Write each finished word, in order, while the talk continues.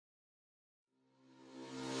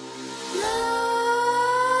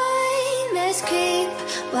shadows creep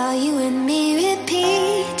while you and me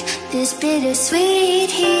repeat. This bittersweet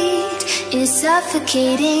heat is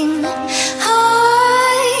suffocating.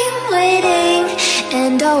 I'm waiting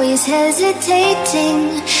and always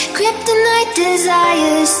hesitating. Kryptonite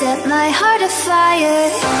desires set my heart afire.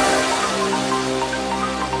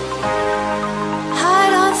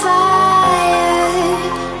 Heart on fire.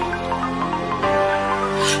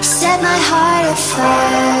 Set my heart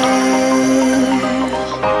afire.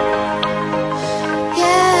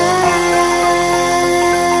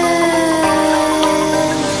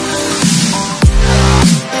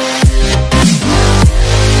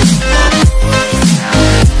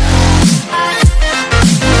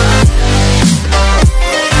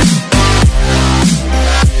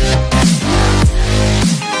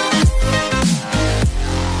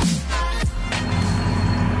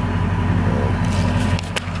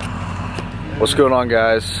 What's going on,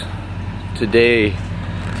 guys? Today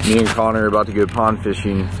me and Connor are about to go pond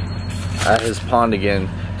fishing at his pond again.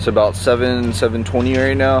 It's about 7:20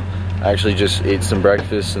 right now. I actually just ate some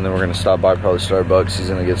breakfast and then we're gonna stop by probably Starbucks. He's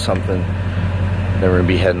gonna get something, then we're gonna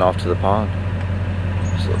be heading off to the pond.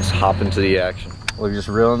 So let's hop into the action. Look, just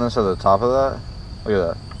reeling this at the top of that. Look at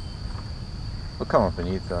that. Look, come up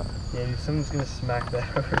beneath that. Yeah, dude, someone's gonna smack that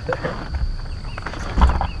over there.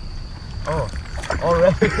 Oh,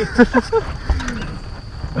 already.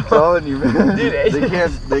 I'm telling you, man. Dude,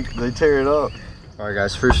 they tear it up. All right,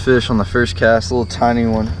 guys, first fish on the first cast, a little tiny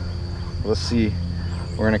one. Let's see.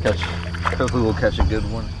 We're gonna catch, hopefully we'll catch a good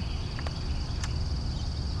one.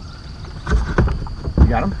 You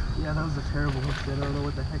got him? Yeah, that was a terrible hook. I don't know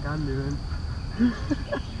what the heck I'm doing.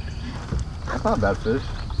 That's not a bad fish.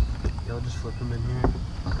 Yeah, I'll just flip him in here.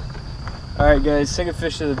 All right, guys, second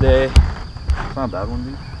fish of the day. It's not a bad one,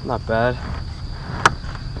 dude. Not bad.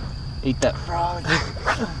 Eat that frog.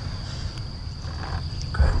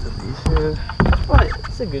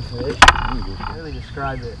 It's a good fish. I really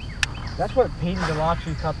describe it. That's what Peyton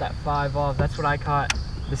Delatry caught that 5 off. That's what I caught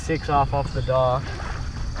the 6 off the dock.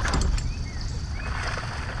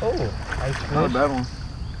 Oh, nice fish. Not a bad one.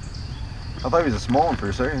 I thought he was a small one for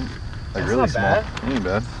a second. Like That's really not small. bad. He ain't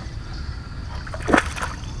bad.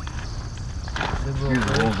 He's a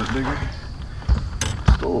little bit bigger.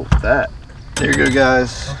 Still a little fat. There you go,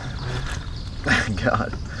 guys.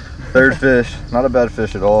 God. Third fish. Not a bad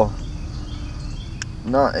fish at all.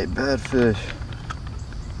 Not a bad fish.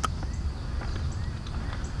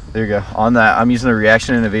 There you go. On that, I'm using the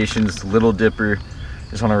Reaction Innovations Little Dipper.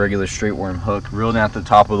 Just on a regular straight worm hook. Reeling at the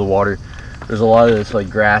top of the water. There's a lot of this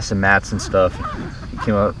like grass and mats and stuff. He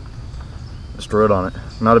came up, destroyed on it.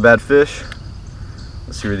 Not a bad fish.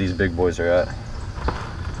 Let's see where these big boys are at.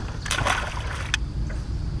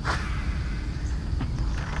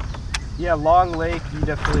 Yeah, long lake, you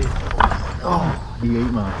definitely. Oh, he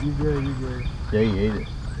ate mine. You good, you good. Yeah, he ate it.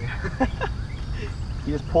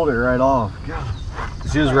 He just pulled it right off. God.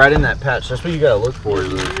 He was right in that patch. That's what you gotta look for.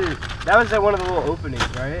 That was at one of the little openings,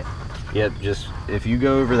 right? Yeah, just if you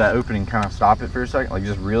go over that opening, kind of stop it for a second, like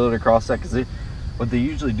just reel it across that, because what they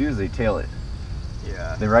usually do is they tail it.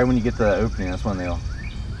 Yeah. Then right when you get to that opening, that's when they'll.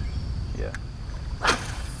 Yeah.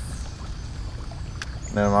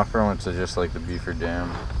 No, my friend went to just like the Beaver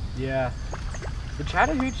Dam. Yeah. The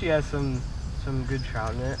Chattahoochee has some good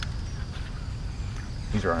trout in it.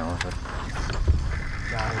 He's running with it.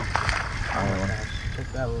 Got him.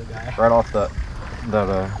 Check that little guy. Right off that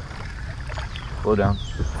blow down.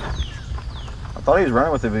 I thought he was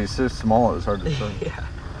running with it, but he's so small it was hard to see. Yeah.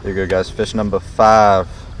 There you go, guys. Fish number 5.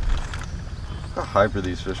 Look how hyper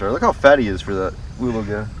these fish are. Look how fat he is for that little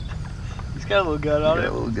guy. He's got a little gut on Got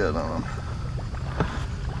him. a little gut on him.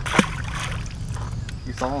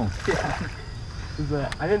 You saw him. Yeah.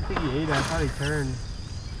 I didn't think he ate it. I thought he turned.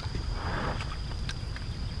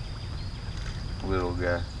 Little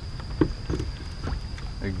guy.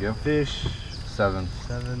 There you go. Fish. 7.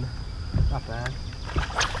 7. Not bad.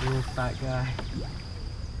 Little fat guy.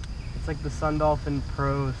 It's like the Sun Dolphin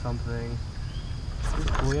Pro or something. It's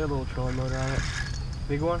cool. He had a little trolling motor on it.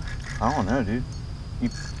 Big one? I don't know, dude.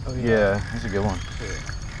 Oh, yeah, that's a good one.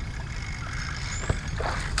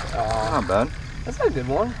 Not bad. That's not a good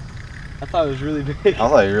one. I thought it was really big. I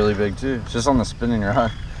thought he was really big too. It's just on the spinning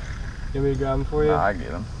rod. You want me to grab him for you? Nah, I get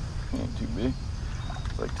him. He ain't too big.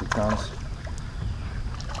 It's like 2 pounds.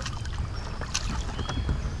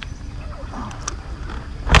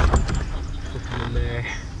 Put him in there.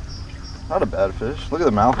 Not a bad fish. Look at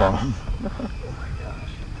the mouth on him. Oh my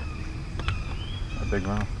gosh. A big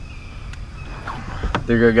mouth.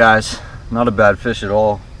 There you go, guys. Not a bad fish at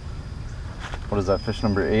all. What is that, fish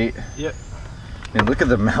number 8? Yep. Man, look at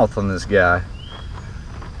the mouth on this guy.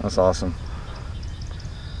 That's awesome.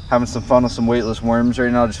 Having some fun with some weightless worms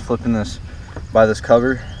right now, just flipping this by this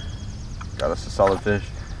cover. Got us a solid fish.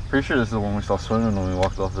 Pretty sure this is the one we saw swimming when we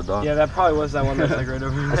walked off the dock. Yeah, that probably was that one that's like right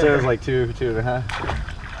over there. I said it was like 2.5.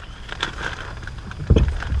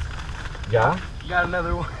 Yeah? You got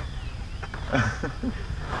another one.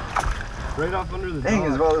 Right off under the Dang, dock.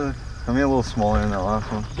 it's about I mean a little smaller than that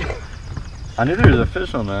last one. I knew there was a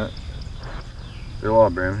fish on that. There are a lot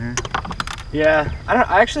of brim here. Yeah,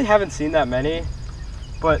 I actually haven't seen that many,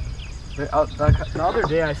 but the other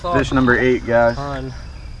day I saw Fish number 8, guys. ton.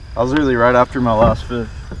 I was really right after my last fish.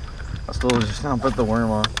 I still was just now put the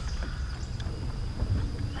worm on.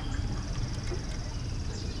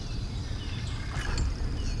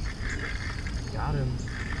 Got him.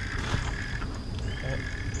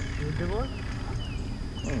 A good one?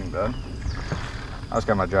 Ain't bad. I just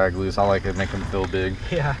got my drag loose. I like it, make them feel big.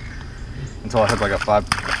 Yeah. Until I hit like a 5.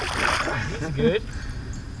 He's good.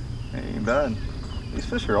 Ain't bad. These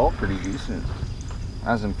fish are all pretty decent.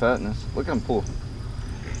 As in fatness. Look at them pull.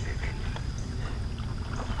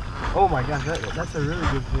 Oh my gosh, that's a really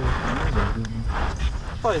good fish.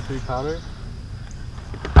 Probably a 3-pounder.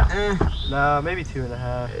 No, maybe 2.5.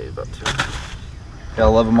 Yeah, about 2. Gotta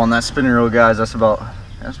love them on that spinning reel, guys. That's not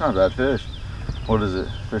a bad fish. What is it?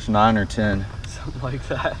 Fish 9 or 10? Something like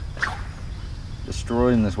that.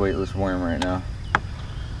 Destroying this weightless worm right now.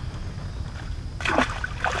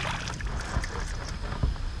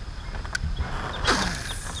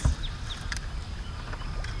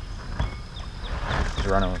 Just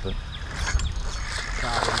running with it.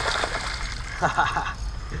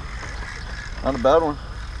 Not a bad one.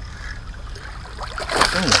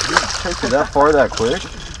 Dang, you chased it that far that quick?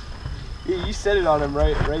 Yeah, you set it on him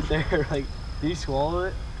right there. Like, did you swallow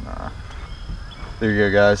it? Nah. There you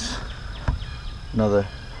go, guys. Another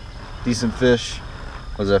decent fish.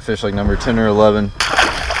 Was that fish like number 10 or 11?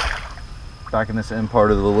 Back in this end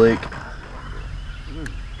part of the lake.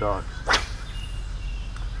 Dogs.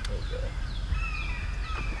 Okay.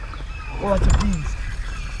 Oh, that's a beast.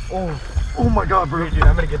 Oh my god, bro. Dude,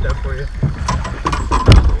 I'm gonna get that for you.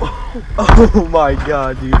 Oh my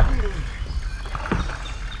god, dude.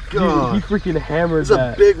 God. Dude, he freaking hammered that.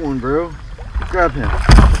 That's a big one, bro. Grab him.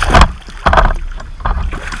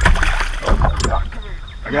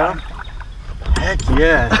 Got him? Heck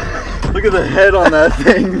yeah. Look at the head on that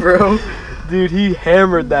thing, bro. Dude, he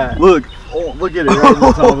hammered that. Look. Oh, look at it right on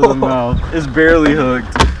the top of the mouth. It's barely hooked.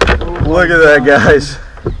 Look at that, guys.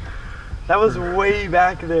 That was way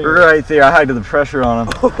back there. Right there. I had the pressure on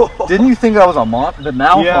him. Didn't you think that was a monster? The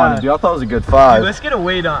mouth on it, dude. I thought it was a good 5. Dude, let's get a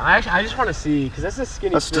weight on. I just want to see, because that's a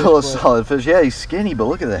skinny That's fish. still a solid fish. Yeah, he's skinny, but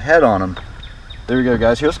look at the head on him. There we go,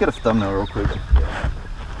 guys. Here, let's get a thumbnail real quick.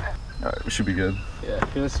 Alright, we should be good. Yeah.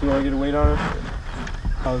 You want to get a weight on him?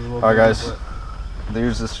 Alright, guys.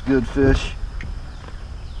 There's this good fish.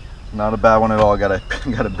 Not a bad one at all. Got a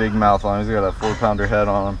big mouth on him. He's got a 4-pounder head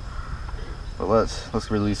on him. But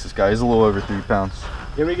let's release this guy. He's a little over 3 pounds.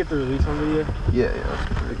 You want me to get the release on video? Yeah, let's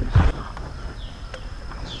get the release.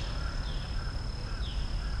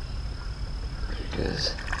 There it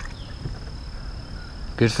is.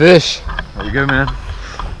 Good fish. There you go, man.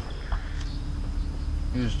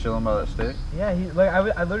 You just chilling by that stick? Yeah,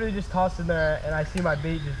 I literally just tossed in there and I see my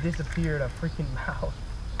bait just disappear in a freaking mouth.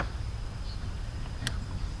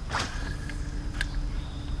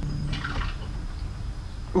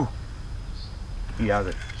 Ooh. He has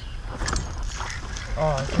it.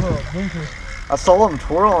 Oh, it's a little blinker. I saw him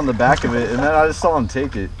twirl on the back of it and then I just saw him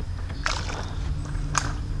take it.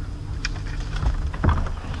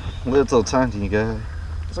 Little tiny guy.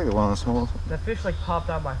 It's like one of the smallest. That fish like popped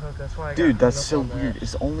out my hook. That's why I got Dude, that's hung up so on weird. that.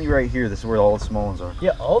 It's only right here. This is where all the small ones are.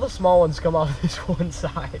 Yeah, all the small ones come out of this one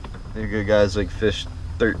side. There you go, guys. Like fish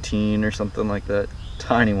 13 or something like that.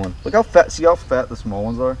 Tiny one. Look how fat. See how fat the small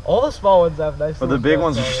ones are? All the small ones have nice. But the big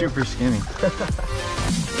ones are on super skinny.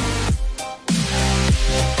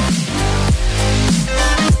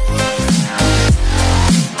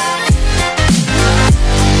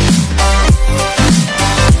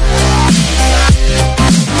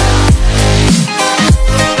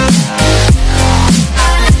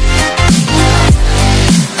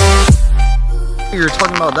 You were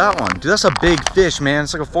talking about that one. Dude, that's a big fish, man.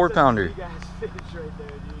 It's like a 4-pounder. Big ass fish right there,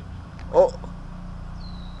 dude. Oh.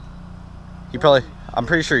 He probably, I'm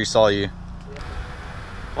pretty sure he saw you.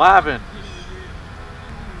 What happened?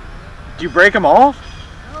 Did you break him off?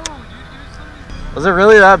 No, dude, Was it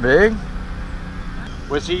really that big?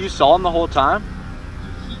 Was he, you saw him the whole time?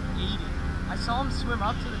 he ate it. I saw him swim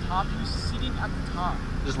up to the top. He was sitting at the top.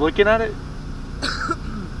 Just looking at it?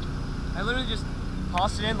 I literally just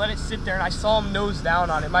tossed it in, let it sit there, and I saw him nose down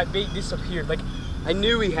on it. My bait disappeared. Like, I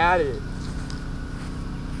knew he had it.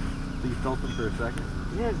 So you felt him for a second?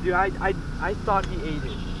 Yes, dude, I thought he ate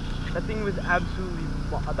it. That thing was absolutely,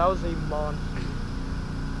 that was a monster.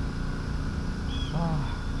 Oh,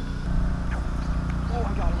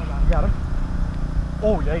 I got him, I got him.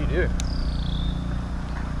 Oh, yeah, you do.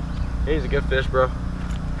 Hey, he's a good fish, bro. He's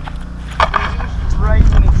right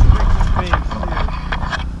in its freaking face, dude.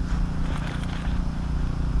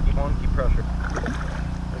 Keep on, keep pressure.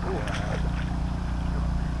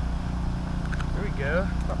 There we go.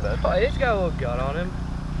 Not bad. Oh, he's got a little gut on him.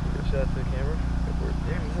 Show that to the camera.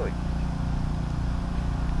 Damn, he's like...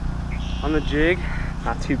 On the jig,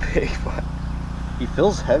 not too big, but He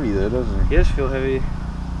feels heavy though, doesn't he? he does feel heavy.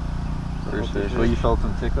 First fish. Well, you felt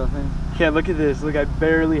him tick, I think? Yeah, look at this. Look, I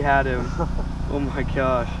barely had him. Oh my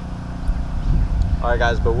gosh. Alright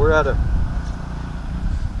guys, but we're at a...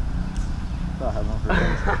 You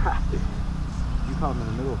caught him in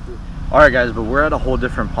the middle too. Alright guys, but we're at a whole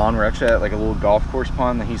different pond. We're actually at like a little golf course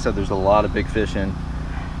pond that he said there's a lot of big fish in.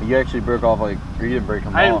 You actually broke off like, or you didn't break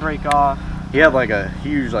them off. I didn't break off. He had like a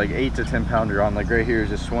huge like 8 to 10 pounder on, like right here,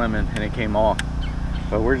 just swimming, and it came off.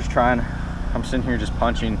 But we're just trying, I'm sitting here just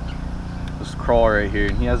punching this crawl right here,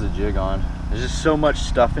 and he has a jig on. There's just so much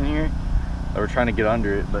stuff in here that we're trying to get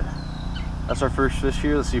under it, but that's our first fish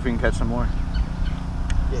here. Let's see if we can catch some more.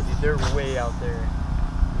 Yeah, dude, they're way out there.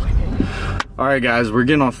 All right guys, we're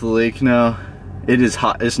getting off the lake now. It is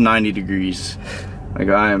hot, it's 90 degrees. Like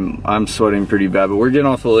I'm sweating pretty bad, but we're getting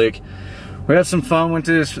off the lake. We had some fun, went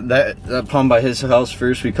to that pond by his house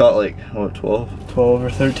first. We caught like, what, 12? 12 or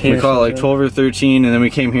 13. We caught like 12 or 13, and then we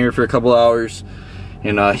came here for a couple hours.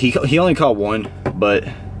 And he only caught one, but...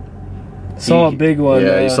 Saw a big one.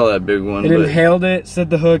 Yeah, he saw that big one. It inhaled it, set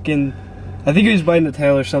the hook, and I think he was biting the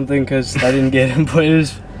tail or something because I didn't get him, but it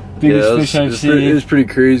was the biggest fish I've seen. It was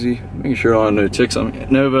pretty crazy. Making sure I don't no ticks on me.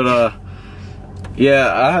 No, but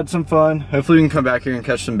yeah, I had some fun. Hopefully we can come back here and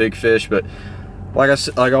catch some big fish, but like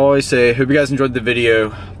I always say, hope you guys enjoyed the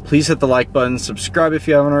video. Please hit the like button, subscribe if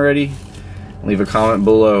you haven't already, leave a comment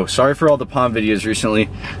below. Sorry for all the pond videos recently.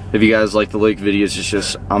 If you guys like the lake videos, it's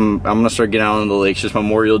just I'm gonna start getting out on the lake. It's just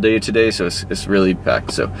Memorial Day today, so it's really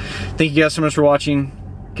packed. So thank you guys so much for watching.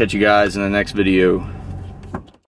 Catch you guys in the next video.